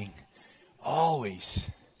timing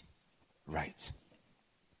always right.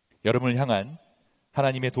 여러분을 향한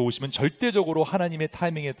하나님의 도우심은 절대적으로 하나님의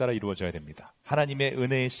타이밍에 따라 이루어져야 됩니다. 하나님의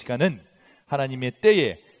은혜의 시간은 하나님의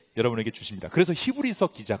때에 여러분에게 주십니다. 그래서 히브리서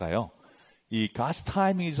기자가요, 이 God's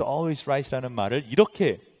timing is always right라는 말을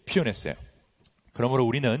이렇게 표현했어요. 그러므로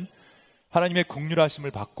우리는 하나님의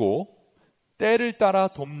긍휼하심을 받고 때를 따라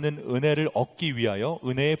돕는 은혜를 얻기 위하여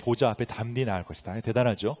은혜의 보좌 앞에 담대히 나갈 것이다.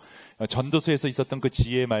 대단하죠? 전도서에서 있었던 그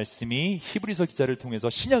지혜의 말씀이 히브리서 기자를 통해서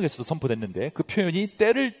신약에서도 선포됐는데 그 표현이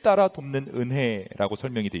때를 따라 돕는 은혜라고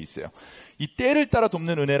설명이 되어 있어요. 이 때를 따라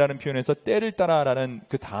돕는 은혜라는 표현에서 때를 따라라는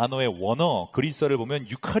그 단어의 원어, 그리스어를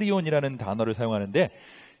보면 유카리온이라는 단어를 사용하는데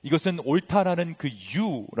이것은 옳다라는 그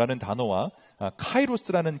유라는 단어와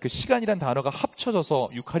카이로스라는 그 시간이란 단어가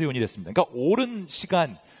합쳐져서 유카리온이 됐습니다. 그러니까 옳은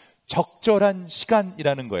시간, 적절한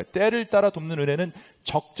시간이라는 거예요. 때를 따라 돕는 은혜는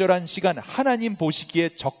적절한 시간, 하나님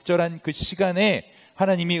보시기에 적절한 그 시간에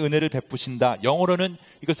하나님이 은혜를 베푸신다. 영어로는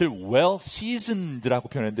이것을 well seasoned라고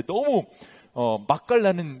표현했는데 너무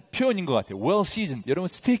맛깔나는 표현인 것 같아요. well seasoned. 여러분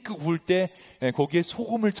스테이크 구울 때 거기에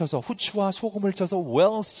소금을 쳐서, 후추와 소금을 쳐서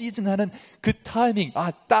well seasoned 하는 그 타이밍,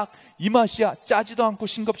 딱 이 맛이야. 짜지도 않고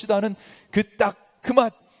싱겁지도 않은 그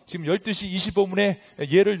맛. 지금 12시 25분에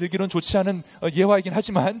예를 들기로는 좋지 않은 예화이긴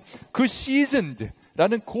하지만 그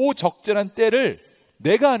seasoned라는 그 적절한 때를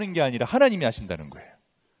내가 하는 게 아니라 하나님이 하신다는 거예요.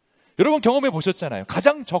 여러분 경험해 보셨잖아요.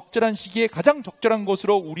 가장 적절한 시기에 가장 적절한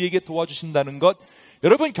곳으로 우리에게 도와주신다는 것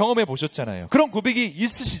여러분 경험해 보셨잖아요. 그런 고백이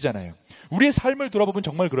있으시잖아요. 우리의 삶을 돌아보면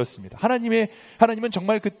정말 그렇습니다. 하나님은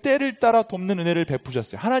정말 그 때를 따라 돕는 은혜를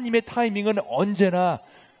베푸셨어요. 하나님의 타이밍은 언제나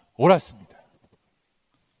옳았습니다.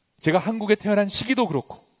 제가 한국에 태어난 시기도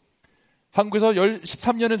그렇고 한국에서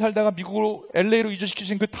 13년을 살다가 미국으로 LA로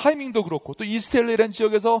이주시키신 그 타이밍도 그렇고 또 이스트 LA라는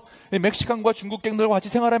지역에서 멕시칸과 중국 갱들과 같이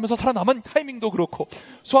생활하면서 살아남은 타이밍도 그렇고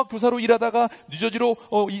수학교사로 일하다가 뉴저지로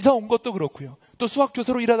이사 온 것도 그렇고요. 또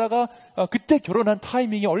수학교사로 일하다가 그때 결혼한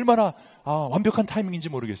타이밍이 얼마나 완벽한 타이밍인지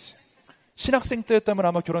모르겠어요. 신학생 때였다면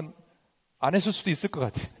아마 결혼 안 했을 수도 있을 것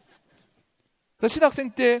같아요. 그래서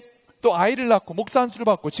신학생 때 또 아이를 낳고 목사 안수를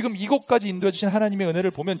받고 지금 이곳까지 인도해 주신 하나님의 은혜를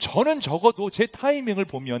보면 저는 적어도 제 타이밍을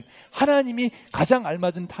보면 하나님이 가장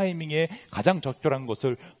알맞은 타이밍에 가장 적절한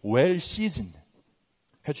것을 well seasoned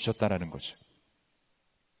해주셨다는 거죠.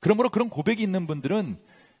 그러므로 그런 고백이 있는 분들은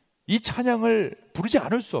이 찬양을 부르지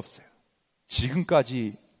않을 수 없어요.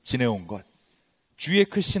 지금까지 지내온 것 주의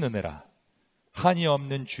크신 은혜라 한이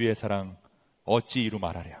없는 주의 사랑 어찌 이루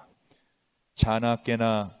말하랴.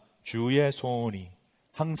 자나깨나 주의 손이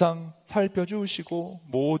항상 살펴주시고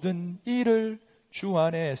모든 일을 주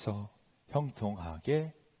안에서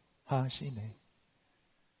형통하게 하시네.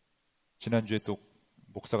 지난주에 또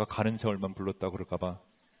목사가 가는 세월만 불렀다고 그럴까봐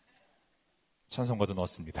찬송가도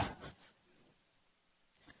넣었습니다.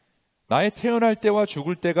 나의 태어날 때와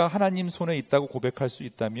죽을 때가 하나님 손에 있다고 고백할 수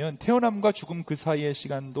있다면 태어남과 죽음 그 사이의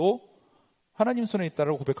시간도 하나님 손에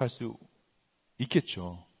있다고 고백할 수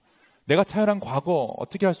있겠죠. 내가 태어난 과거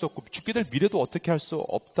어떻게 할 수 없고 죽게 될 미래도 어떻게 할 수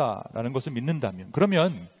없다라는 것을 믿는다면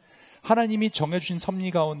그러면 하나님이 정해주신 섭리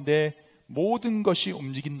가운데 모든 것이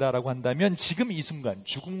움직인다라고 한다면 지금 이 순간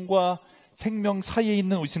죽음과 생명 사이에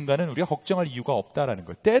있는 이 순간은 우리가 걱정할 이유가 없다라는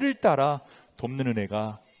것. 때를 따라 돕는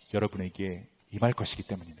은혜가 여러분에게 임할 것이기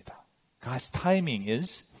때문입니다. God's timing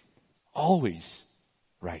is always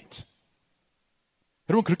right.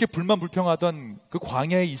 여러분 그렇게 불만불평하던 그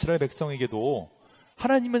광야의 이스라엘 백성에게도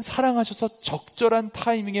하나님은 사랑하셔서 적절한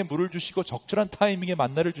타이밍에 물을 주시고 적절한 타이밍에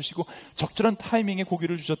만나를 주시고 적절한 타이밍에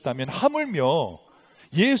고기를 주셨다면 하물며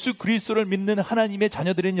예수 그리스도를 믿는 하나님의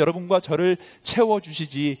자녀들인 여러분과 저를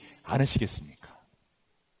채워주시지 않으시겠습니까?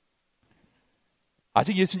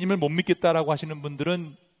 아직 예수님을 못 믿겠다라고 하시는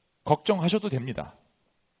분들은 걱정하셔도 됩니다.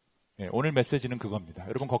 오늘 메시지는 그겁니다.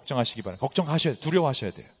 여러분 걱정하시기 바랍니다. 걱정하셔야 돼요. 두려워하셔야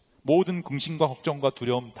돼요. 모든 근심과 걱정과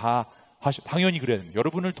두려움 다 당연히 그래야 됩니다.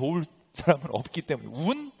 여러분을 도울 사람은 없기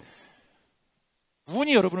때문에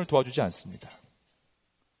운이 여러분을 도와주지 않습니다.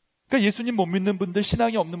 그러니까 예수님 못 믿는 분들,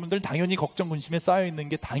 신앙이 없는 분들은 당연히 걱정, 근심에 쌓여 있는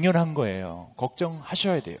게 당연한 거예요.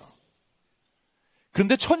 걱정하셔야 돼요.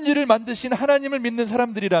 그런데 천지를 만드신 하나님을 믿는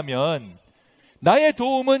사람들이라면 나의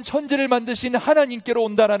도움은 천지를 만드신 하나님께로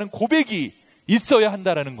온다라는 고백이 있어야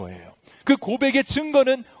한다라는 거예요. 그 고백의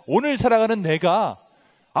증거는 오늘 살아가는 내가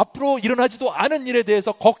앞으로 일어나지도 않은 일에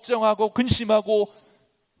대해서 걱정하고 근심하고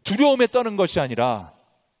두려움에 떠는 것이 아니라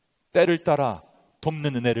때를 따라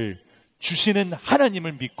돕는 은혜를 주시는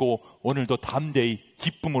하나님을 믿고 오늘도 담대히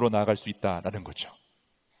기쁨으로 나아갈 수 있다라는 거죠.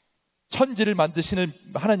 천지를 만드시는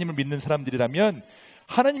하나님을 믿는 사람들이라면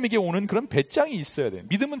하나님에게 오는 그런 배짱이 있어야 돼요.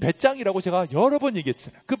 믿음은 배짱이라고 제가 여러 번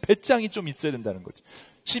얘기했잖아요. 그 배짱이 좀 있어야 된다는 거죠.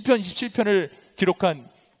 시편 27편을 기록한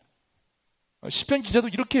시편 기자도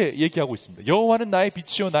이렇게 얘기하고 있습니다. 여호와는 나의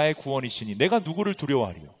빛이요 나의 구원이시니 내가 누구를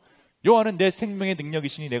두려워하리요. 여호와는 내 생명의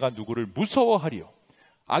능력이시니 내가 누구를 무서워하리요.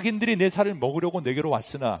 악인들이 내 살을 먹으려고 내게로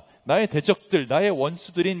왔으나 나의 대적들 나의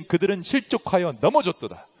원수들인 그들은 실족하여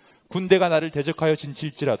넘어졌도다. 군대가 나를 대적하여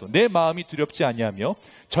진칠지라도 내 마음이 두렵지 아니하며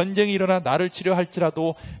전쟁이 일어나 나를 치려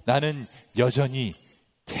할지라도 나는 여전히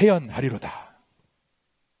태연하리로다.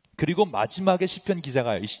 그리고 마지막에 시편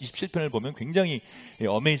기자가 27편을 보면 굉장히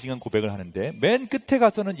어메이징한 고백을 하는데 맨 끝에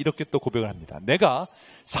가서는 이렇게 또 고백을 합니다. 내가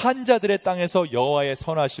산자들의 땅에서 여호와의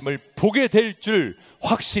선하심을 보게 될 줄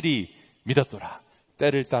확실히 믿었더라.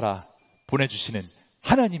 때를 따라 보내주시는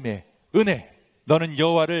하나님의 은혜, 너는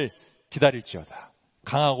여호와를 기다릴지어다.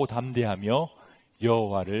 강하고 담대하며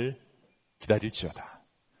여호와를 기다릴지어다.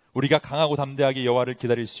 우리가 강하고 담대하게 여호와를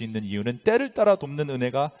기다릴 수 있는 이유는 때를 따라 돕는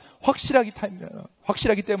은혜가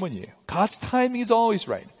확실하기 때문이에요. God's timing is always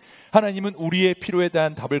right. 하나님은 우리의 필요에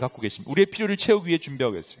대한 답을 갖고 계십니다. 우리의 필요를 채우기 위해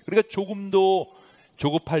준비하고 계세요. 그러니까 조금도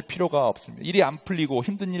조급할 필요가 없습니다. 일이 안 풀리고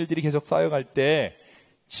힘든 일들이 계속 쌓여갈 때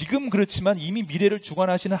지금 그렇지만 이미 미래를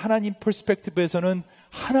주관하시는 하나님 퍼스펙티브에서는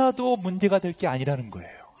하나도 문제가 될 게 아니라는 거예요.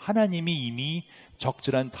 하나님이 이미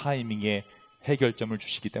적절한 타이밍에 해결점을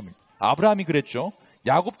주시기 때문입니다. 아브라함이 그랬죠.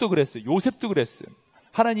 야곱도 그랬어요. 요셉도 그랬어요.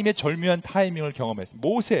 하나님의 절묘한 타이밍을 경험했어요.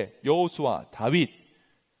 모세, 여호수아, 다윗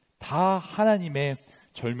다 하나님의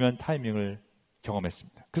절묘한 타이밍을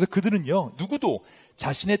경험했습니다. 그래서 그들은요, 누구도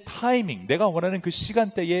자신의 타이밍, 내가 원하는 그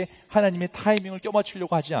시간대에 하나님의 타이밍을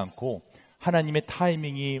껴맞추려고 하지 않고 하나님의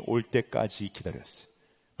타이밍이 올 때까지 기다렸어요.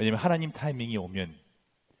 왜냐하면 하나님 타이밍이 오면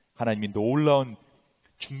하나님이 놀라운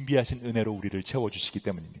준비하신 은혜로 우리를 채워주시기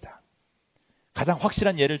때문입니다. 가장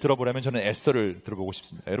확실한 예를 들어보려면 저는 에스더를 들어보고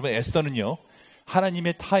싶습니다. 여러분, 에스더는요,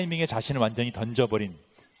 하나님의 타이밍에 자신을 완전히 던져버린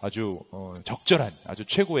아주 적절한 아주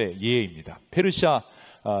최고의 예입니다. 페르시아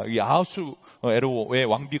아하수에로의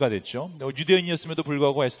왕비가 됐죠. 유대인이었음에도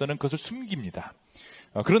불구하고 에스더는 그것을 숨깁니다.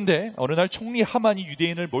 그런데 어느 날 총리 하만이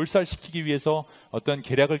유대인을 몰살시키기 위해서 어떤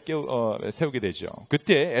계략을 세우게 되죠.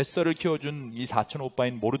 그때 에스더를 키워준 이 사촌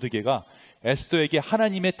오빠인 모르드게가 에스더에게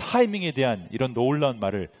하나님의 타이밍에 대한 이런 놀라운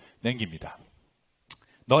말을 남깁니다.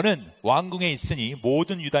 너는 왕궁에 있으니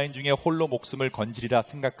모든 유다인 중에 홀로 목숨을 건지리라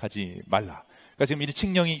생각하지 말라. 그러니까 지금 이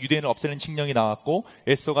칙령이, 유대인을 없애는 칙령이 나왔고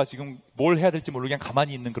에스더가 지금 뭘 해야 될지 모르게 그냥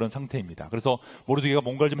가만히 있는 그런 상태입니다. 그래서 모르드게가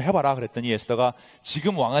뭔가를 좀 해봐라 그랬더니 에스더가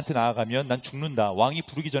지금 왕한테 나아가면 난 죽는다. 왕이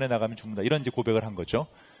부르기 전에 나가면 죽는다. 이런 이제 고백을 한 거죠.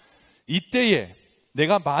 이때에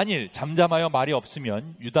내가 만일 잠잠하여 말이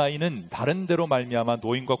없으면 유다인은 다른 데로 말미암아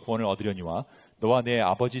노인과 구원을 얻으려니와 너와 내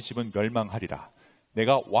아버지 집은 멸망하리라.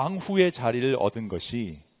 내가 왕후의 자리를 얻은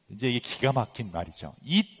것이 이제 이게 기가 막힌 말이죠.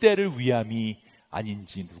 이때를 위함이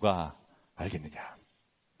아닌지 누가 알겠느냐.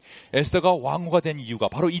 에스더가 왕후가 된 이유가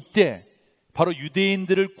바로 이때, 바로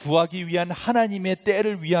유대인들을 구하기 위한 하나님의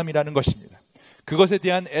때를 위함이라는 것입니다. 그것에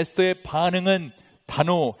대한 에스더의 반응은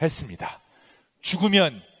단호했습니다.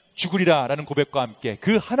 죽으면 죽으리라 라는 고백과 함께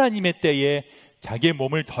그 하나님의 때에 자기의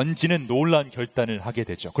몸을 던지는 놀라운 결단을 하게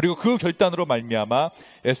되죠. 그리고 그 결단으로 말미암아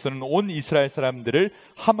에스더는 온 이스라엘 사람들을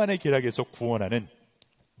하만의 계략에서 구원하는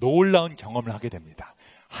놀라운 경험을 하게 됩니다.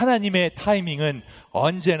 하나님의 타이밍은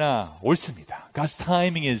언제나 옳습니다. God's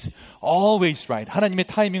timing is always right. 하나님의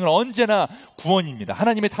타이밍은 언제나 구원입니다.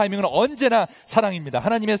 하나님의 타이밍은 언제나 사랑입니다.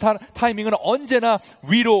 하나님의 타이밍은 언제나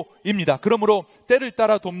위로입니다. 그러므로 때를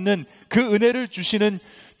따라 돕는 그 은혜를 주시는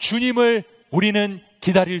주님을 우리는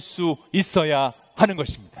기다릴 수 있어야 하는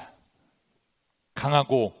것입니다.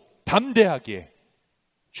 강하고 담대하게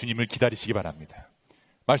주님을 기다리시기 바랍니다.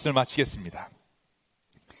 말씀을 마치겠습니다.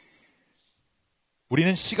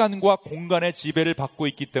 우리는 시간과 공간의 지배를 받고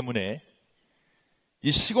있기 때문에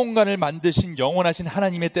이 시공간을 만드신 영원하신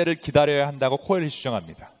하나님의 때를 기다려야 한다고 코엘이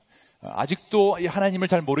주장합니다. 아직도 이 하나님을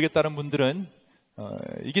잘 모르겠다는 분들은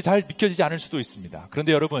이게 잘 믿겨지지 않을 수도 있습니다.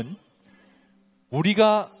 그런데 여러분,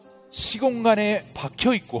 우리가 시공간에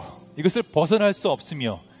박혀 있고 이것을 벗어날 수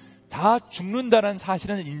없으며 다 죽는다는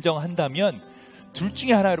사실을 인정한다면 둘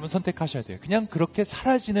중에 하나 여러분 선택하셔야 돼요. 그냥 그렇게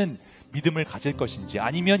사라지는 믿음을 가질 것인지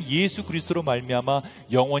아니면 예수 그리스도로 말미암아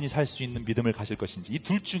영원히 살 수 있는 믿음을 가질 것인지 이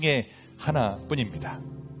둘 중에 하나뿐입니다.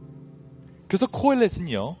 그래서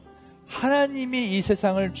코엘렛은요, 하나님이 이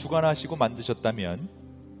세상을 주관하시고 만드셨다면,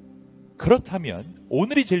 그렇다면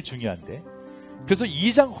오늘이 제일 중요한데, 그래서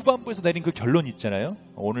 2장 후반부에서 내린 그 결론 있잖아요.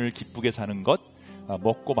 오늘 기쁘게 사는 것,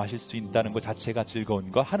 먹고 마실 수 있다는 것 자체가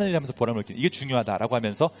즐거운 것, 하늘을 향해서 보람을 느끼는, 이게 중요하다라고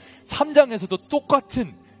하면서 3장에서도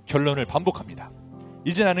똑같은 결론을 반복합니다.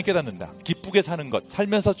 이제 나는 깨닫는다. 기쁘게 사는 것,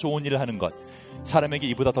 살면서 좋은 일을 하는 것, 사람에게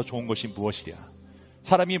이보다 더 좋은 것이 무엇이랴.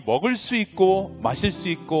 사람이 먹을 수 있고 마실 수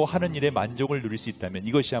있고 하는 일에 만족을 누릴 수 있다면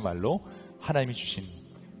이것이야말로 하나님이 주신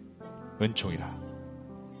은총이라.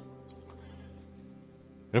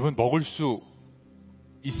 여러분, 먹을 수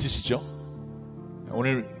있으시죠?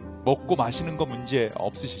 오늘 먹고 마시는 거 문제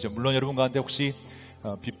없으시죠? 물론 여러분 가운데 혹시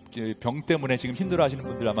병 때문에 지금 힘들어하시는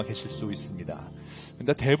분들 아마 계실 수 있습니다.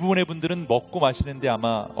 근데 대부분의 분들은 먹고 마시는데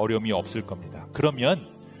아마 어려움이 없을 겁니다.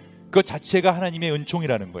 그러면 그 자체가 하나님의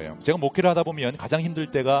은총이라는 거예요. 제가 목회를 하다 보면 가장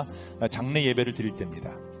힘들 때가 장례 예배를 드릴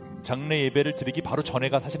때입니다. 장례 예배를 드리기 바로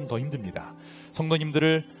전에가 사실은 더 힘듭니다.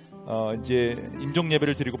 성도님들을 이제 임종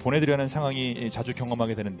예배를 드리고 보내드려야 하는 상황이 자주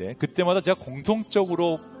경험하게 되는데, 그때마다 제가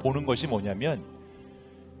공통적으로 보는 것이 뭐냐면,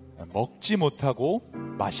 먹지 못하고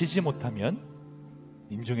마시지 못하면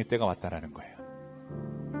임종의 때가 왔다라는 거예요.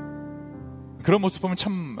 그런 모습 보면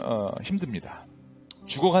참 힘듭니다.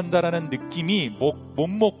 죽어간다라는 느낌이 못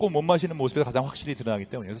먹고 못 마시는 모습에서 가장 확실히 드러나기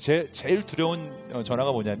때문에. 그래서 제일 두려운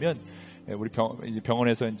전화가 뭐냐면, 우리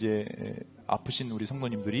병원에서 이제 아프신 우리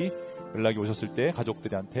성도님들이 연락이 오셨을 때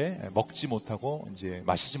가족들한테 먹지 못하고 이제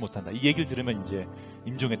마시지 못한다, 이 얘기를 들으면 이제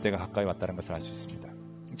임종의 때가 가까이 왔다는 것을 알 수 있습니다.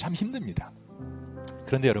 참 힘듭니다.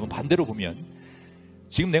 그런데 여러분, 반대로 보면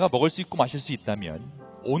지금 내가 먹을 수 있고 마실 수 있다면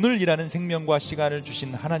오늘이라는 생명과 시간을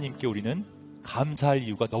주신 하나님께 우리는 감사할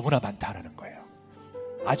이유가 너무나 많다라는 거예요.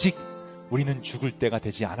 아직 우리는 죽을 때가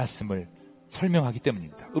되지 않았음을 설명하기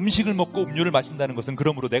때문입니다. 음식을 먹고 음료를 마신다는 것은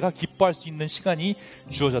그러므로 내가 기뻐할 수 있는 시간이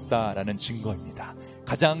주어졌다라는 증거입니다.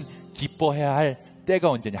 가장 기뻐해야 할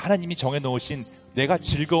때가 언제냐? 하나님이 정해놓으신 내가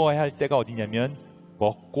즐거워해야 할 때가 어디냐면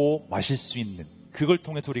먹고 마실 수 있는, 그걸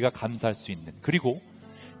통해서 우리가 감사할 수 있는, 그리고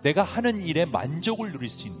내가 하는 일에 만족을 누릴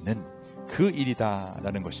수 있는 그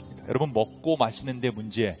일이다라는 것입니다. 여러분, 먹고 마시는 데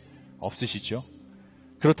문제 없으시죠?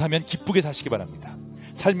 그렇다면 기쁘게 사시기 바랍니다.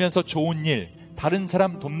 살면서 좋은 일, 다른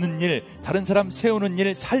사람 돕는 일, 다른 사람 세우는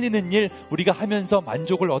일, 살리는 일 우리가 하면서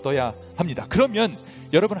만족을 얻어야 합니다. 그러면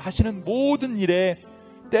여러분 하시는 모든 일에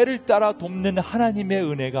때를 따라 돕는 하나님의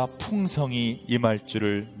은혜가 풍성히 임할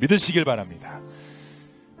줄을 믿으시길 바랍니다.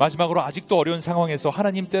 마지막으로, 아직도 어려운 상황에서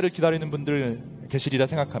하나님 때를 기다리는 분들 계시리라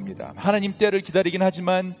생각합니다. 하나님 때를 기다리긴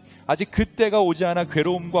하지만 아직 그 때가 오지 않아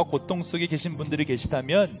괴로움과 고통 속에 계신 분들이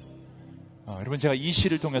계시다면 여러분, 제가 이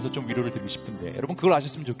시를 통해서 좀 위로를 드리고 싶은데, 여러분 그걸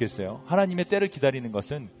아셨으면 좋겠어요. 하나님의 때를 기다리는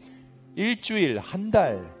것은 일주일, 한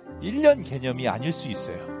달, 1년 개념이 아닐 수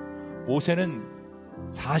있어요. 모세는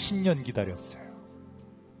 40년 기다렸어요.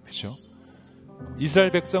 그렇죠?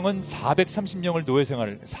 이스라엘 백성은 430년을 노예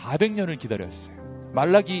생활을 400년을 기다렸어요.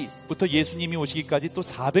 말라기부터 예수님이 오시기까지 또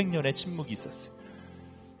 400년의 침묵이 있었어요.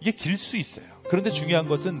 이게 길 수 있어요. 그런데 중요한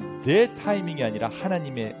것은 내 타이밍이 아니라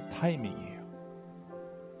하나님의 타이밍이에요.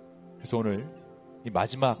 그래서 오늘 이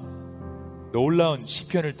마지막 놀라운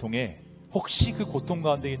시편을 통해 혹시 그 고통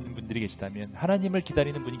가운데 있는 분들이 계시다면, 하나님을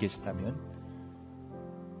기다리는 분이 계시다면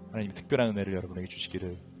하나님이 특별한 은혜를 여러분에게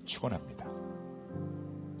주시기를 축원합니다.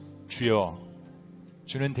 주여,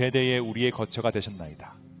 주는 대대에 우리의 거처가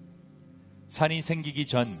되셨나이다. 산이 생기기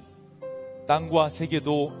전, 땅과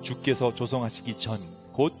세계도 주께서 조성하시기 전,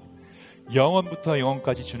 곧 영원부터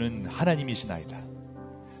영원까지 주는 하나님이시나이다.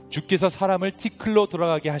 주께서 사람을 티끌로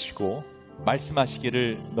돌아가게 하시고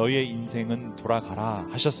말씀하시기를 너의 인생은 돌아가라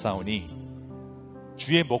하셨사오니,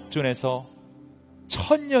 주의 목전에서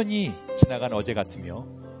 1000년이 지나간 어제 같으며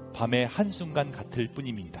밤의 한순간 같을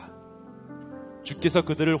뿐입니다. 주께서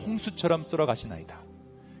그들을 홍수처럼 쓸어 가시나이다.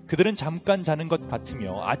 그들은 잠깐 자는 것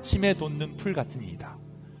같으며 아침에 돋는 풀 같으니이다.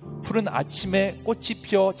 풀은 아침에 꽃이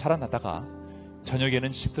피어 자라나다가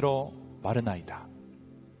저녁에는 시들어 마르나이다.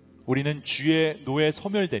 우리는 주의 노에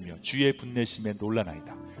소멸되며 주의 분내심에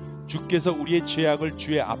놀라나이다. 주께서 우리의 죄악을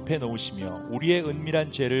주의 앞에 놓으시며 우리의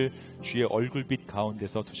은밀한 죄를 주의 얼굴빛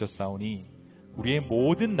가운데서 두셨사오니, 우리의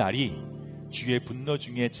모든 날이 주의 분노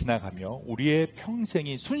중에 지나가며 우리의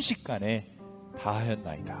평생이 순식간에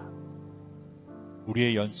다하였나이다.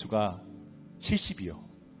 우리의 연수가 70이요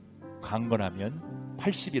강건하면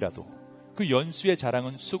 80이라도 그 연수의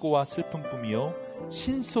자랑은 수고와 슬픔뿐이요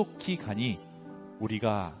신속히 가니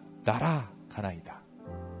우리가 날아가나이다.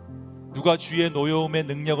 누가 주의 노여움의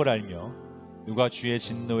능력을 알며 누가 주의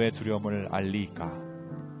진노의 두려움을 알리이까?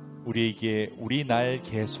 우리에게 우리 날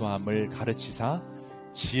계수함을 가르치사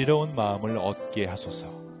지혜로운 마음을 얻게 하소서.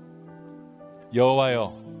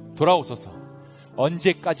 여호와여, 돌아오소서.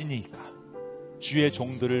 언제까지니까? 주의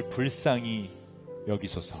종들을 불쌍히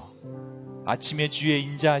여기소서. 아침에 주의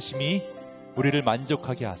인자하심이 우리를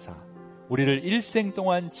만족하게 하사 우리를 일생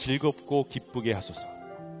동안 즐겁고 기쁘게 하소서.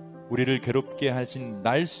 우리를 괴롭게 하신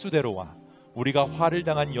날수대로와 우리가 화를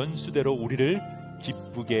당한 연수대로 우리를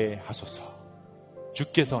기쁘게 하소서.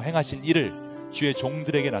 주께서 행하신 일을 주의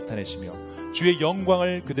종들에게 나타내시며 주의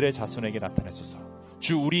영광을 그들의 자손에게 나타내소서.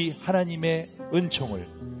 주 우리 하나님의 은총을,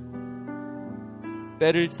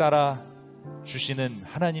 때를 따라 주시는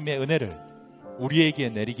하나님의 은혜를 우리에게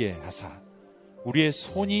내리게 하사 우리의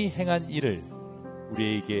손이 행한 일을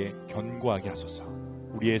우리에게 견고하게 하소서.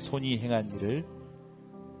 우리의 손이 행한 일을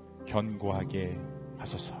견고하게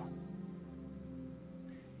하소서.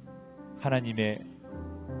 하나님의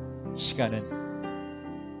시간은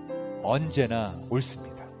언제나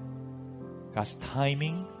옳습니다. God's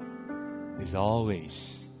timing is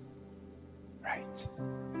always right.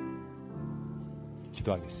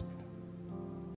 기도하겠습니다.